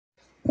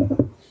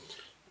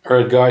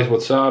Alright guys,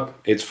 what's up?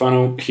 It's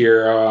Funnel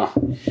here. I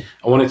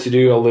wanted to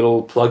do a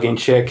little plugin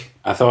check.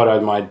 I thought I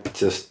might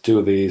just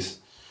do these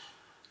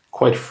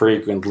quite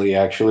frequently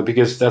actually,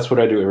 because that's what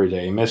I do every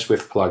day, mess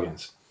with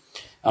plugins.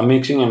 I'm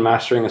mixing and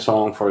mastering a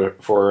song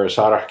for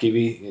Sarah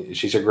Kivi.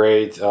 She's a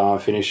great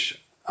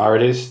Finnish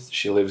artist.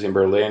 She lives in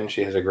Berlin.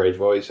 She has a great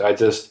voice. I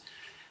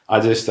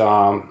did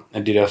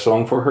a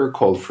song for her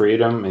called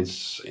Freedom.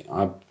 It's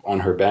up on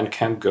her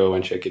Bandcamp. Go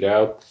and check it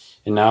out.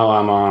 And now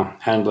I'm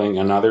handling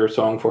another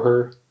song for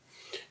her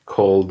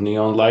called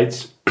Neon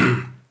Lights.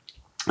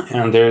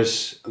 And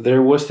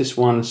there was this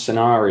one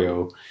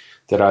scenario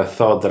that I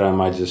thought that I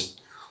might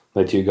just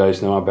let you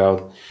guys know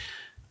about.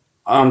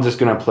 I'm just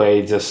gonna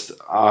play just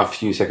a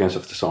few seconds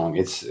of the song.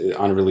 It's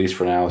unreleased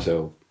for now,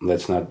 so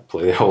let's not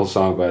play the whole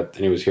song, but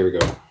anyways, here we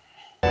go.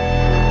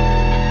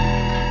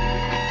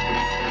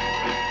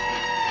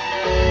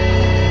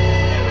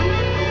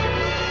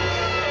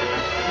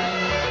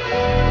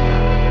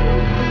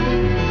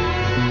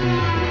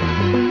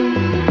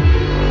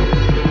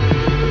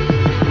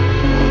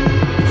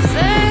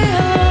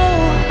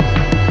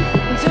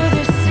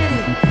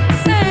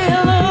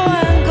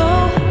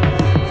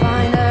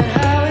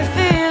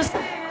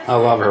 I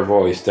love her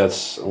voice.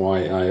 That's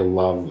why I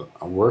love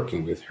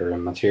working with her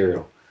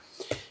material.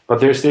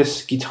 But there's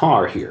this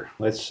guitar here.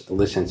 Let's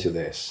listen to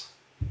this.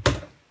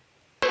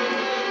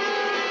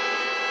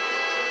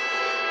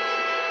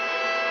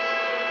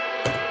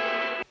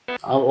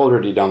 I've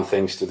already done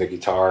things to the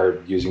guitar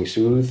using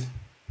Soothe,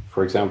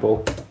 for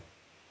example.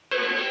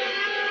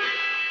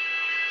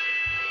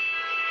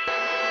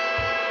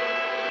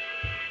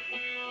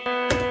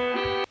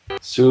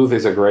 Soothe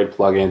is a great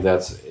plugin.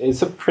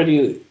 It's a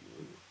pretty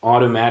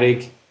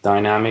automatic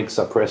dynamic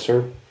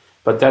suppressor,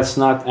 but that's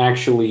not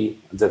actually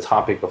the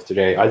topic of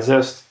today. I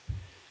just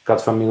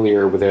got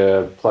familiar with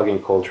a plugin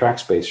called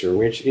Trackspacer,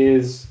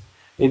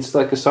 it's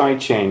like a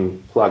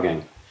sidechain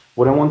plugin.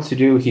 What I want to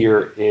do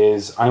here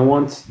is I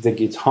want the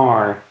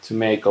guitar to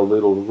make a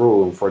little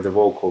room for the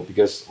vocal,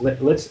 because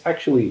let's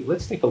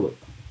take a look.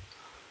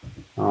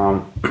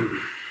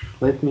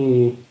 Let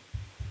me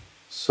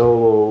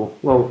solo.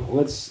 Well,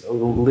 let's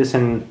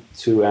listen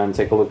to and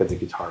take a look at the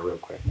guitar real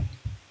quick.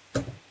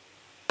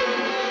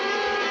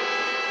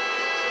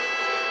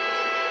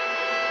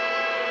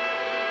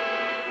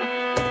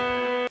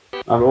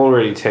 I've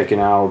already taken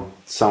out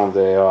some of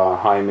the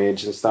high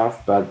mids and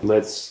stuff, but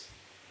let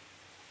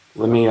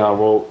me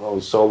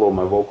solo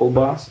my vocal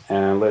boss,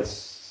 and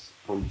let's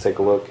take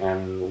a look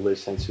and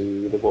listen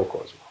to the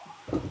vocal as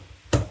well.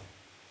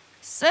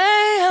 Say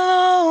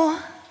hello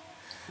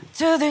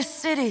to this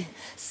city.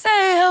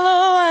 Say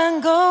hello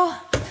and go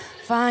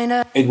find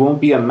a. It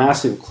won't be a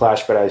massive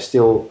clash, but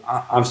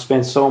I've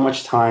spent so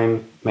much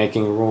time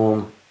making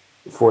room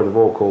for the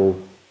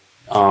vocal,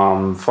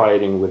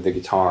 fighting with the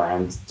guitar,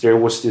 and there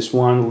was this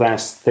one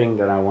last thing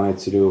that I wanted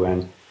to do,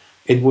 and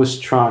it was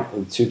try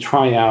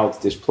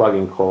out this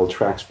plugin called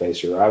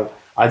Trackspacer.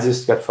 I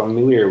just got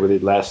familiar with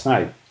it last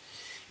night,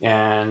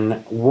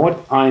 and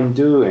what I'm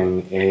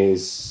doing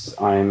is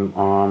I've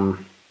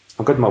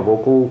got my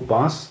vocal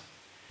bus,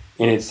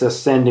 and it's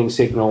just sending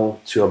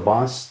signal to a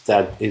bus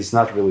that is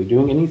not really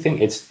doing anything.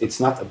 It's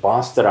not a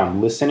bus that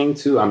I'm listening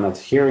to. I'm not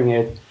hearing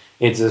it.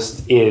 It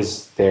just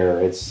is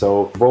there.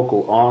 So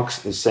vocal aux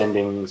is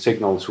sending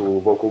signal to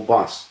vocal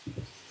bus.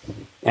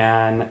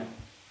 And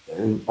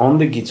on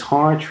the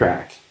guitar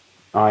track,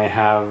 I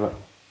have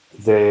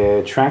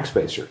the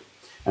Trackspacer.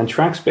 And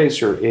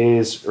Trackspacer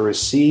is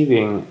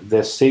receiving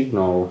the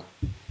signal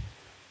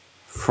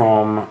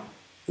from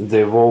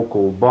the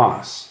vocal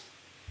bus.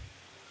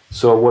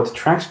 So what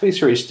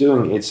Trackspacer is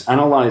doing, it's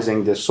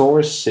analyzing the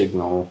source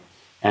signal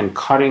and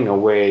cutting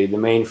away the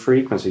main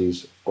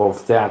frequencies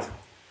of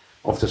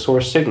the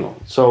source signal.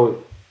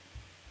 So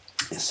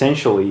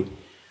essentially,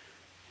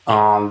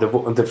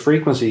 the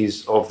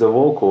frequencies of the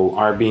vocal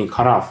are being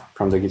cut off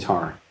from the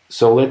guitar.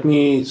 So let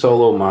me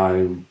solo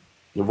my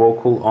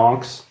vocal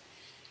aux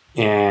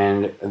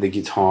and the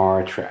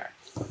guitar track.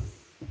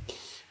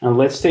 And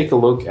let's take a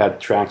look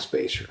at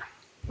Trackspacer.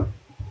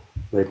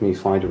 Let me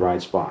find the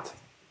right spot.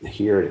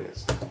 Here it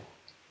is.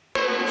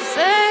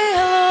 Say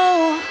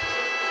hello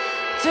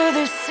to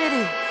this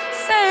city.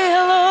 Say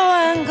hello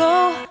and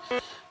go.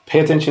 Pay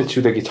attention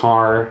to the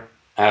guitar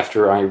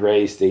after I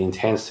raise the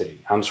intensity.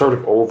 I'm sort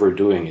of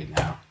overdoing it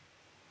now.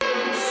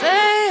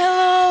 Say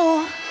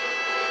hello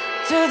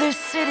to this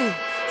city.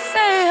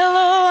 Say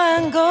hello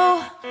and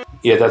go.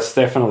 Yeah, that's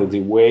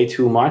definitely way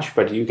too much,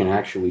 but you can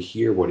actually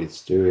hear what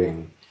it's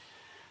doing.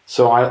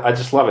 So I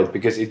just love it,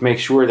 because it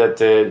makes sure that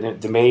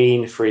the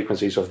main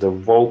frequencies of the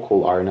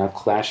vocal are not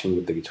clashing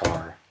with the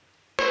guitar.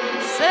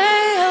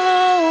 Say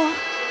hello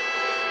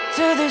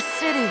to this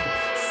city.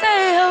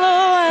 Say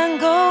hello and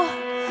go.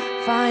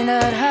 Find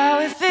out how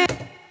it feels.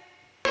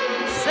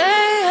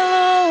 Say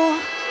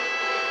hello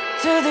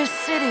to this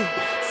city.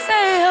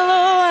 Say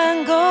hello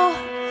and go.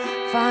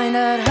 Find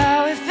out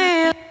how it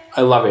feels.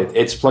 I love it.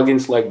 It's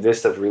plugins like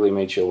this that really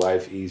make your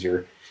life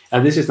easier.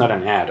 And this is not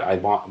an ad. I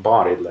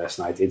bought it last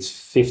night. It's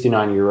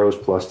 59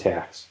 euros plus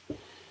tax.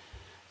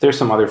 There's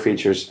some other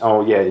features.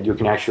 Oh yeah, you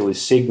can actually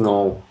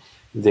signal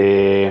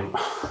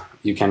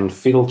you can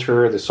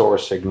filter the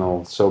source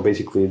signal. So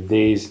basically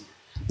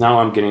now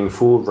I'm getting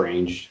full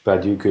range,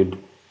 but you could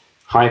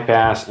high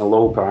pass and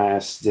low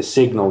pass the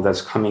signal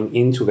that's coming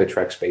into the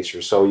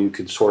Trackspacer. So you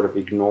could sort of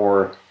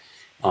ignore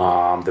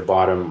the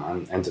bottom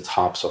and the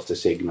tops of the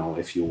signal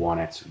if you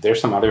want it.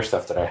 There's some other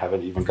stuff that I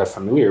haven't even got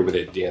familiar with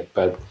it yet,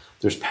 but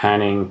there's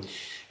panning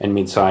and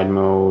mid-side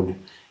mode,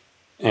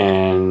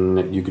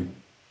 and you could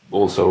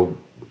also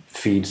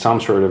feed some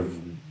sort of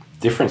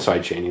different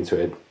sidechain into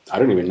it. I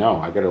don't even know.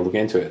 I got to look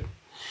into it.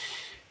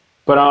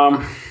 But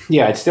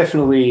yeah,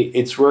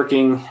 it's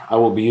working. I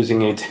will be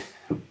using it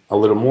a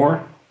little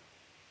more.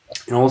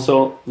 And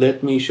also,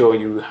 let me show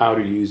you how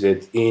to use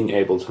it in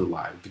Ableton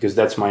Live, because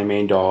that's my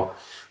main DAW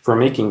for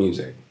making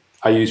music.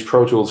 I use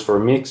Pro Tools for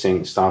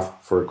mixing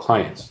stuff for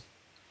clients.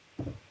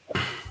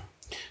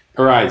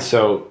 All right,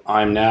 so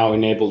I'm now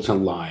in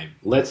Ableton Live.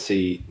 Let's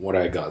see what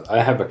I got.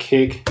 I have a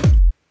kick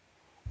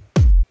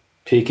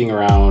peaking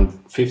around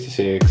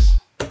 56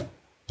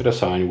 with a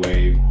sine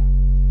wave,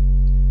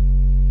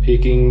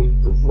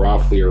 peaking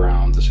roughly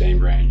around the same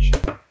range.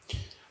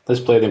 Let's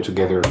play them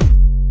together.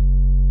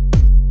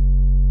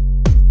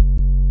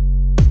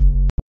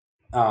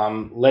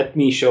 Let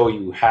me show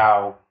you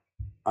how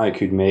I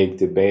could make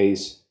the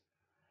bass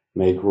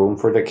make room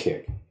for the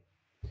kick.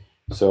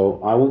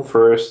 So I will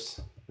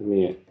first, let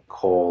me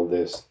call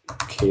this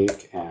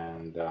kick,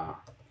 and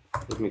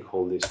let me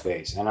call this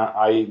bass. And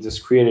I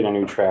just created a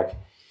new track.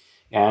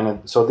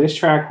 And so this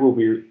track will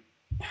be,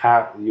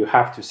 you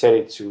have to set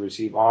it to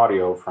receive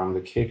audio from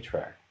the kick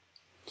track.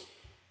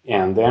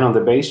 And then on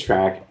the bass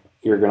track,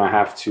 you're gonna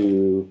have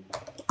to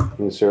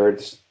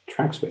insert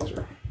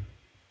Trackspacer.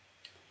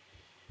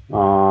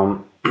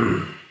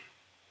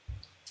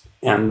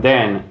 And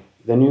then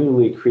the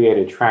newly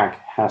created track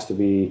has to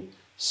be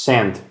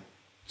sent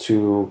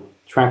to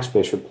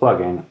Trackspacer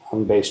plugin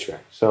on bass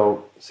track.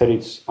 So set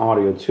its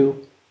audio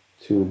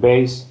to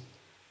bass,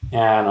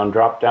 and on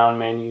drop down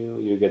menu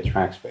you get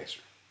Trackspacer.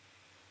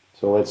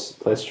 So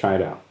let's try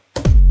it out.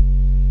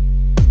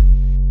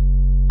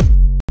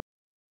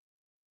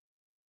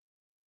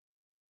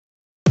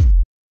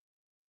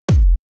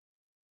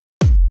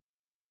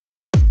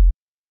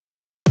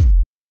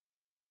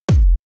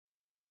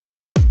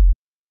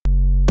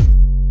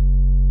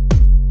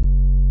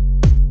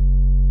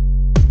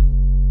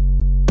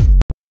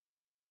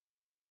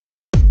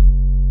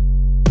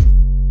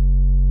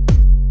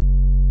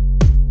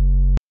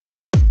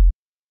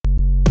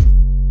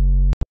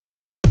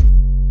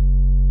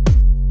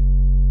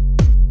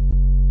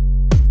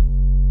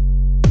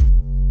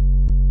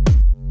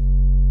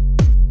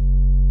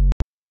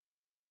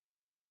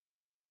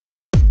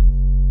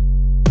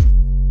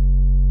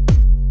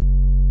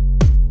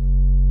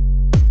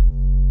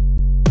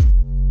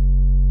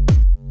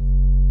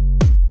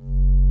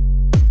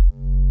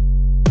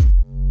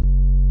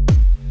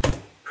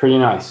 Pretty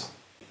nice.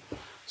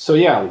 So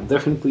yeah,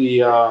 definitely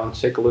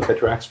take a look at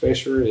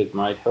Trackspacer. It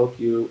might help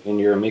you in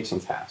your mixing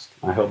task.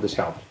 I hope this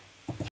helped.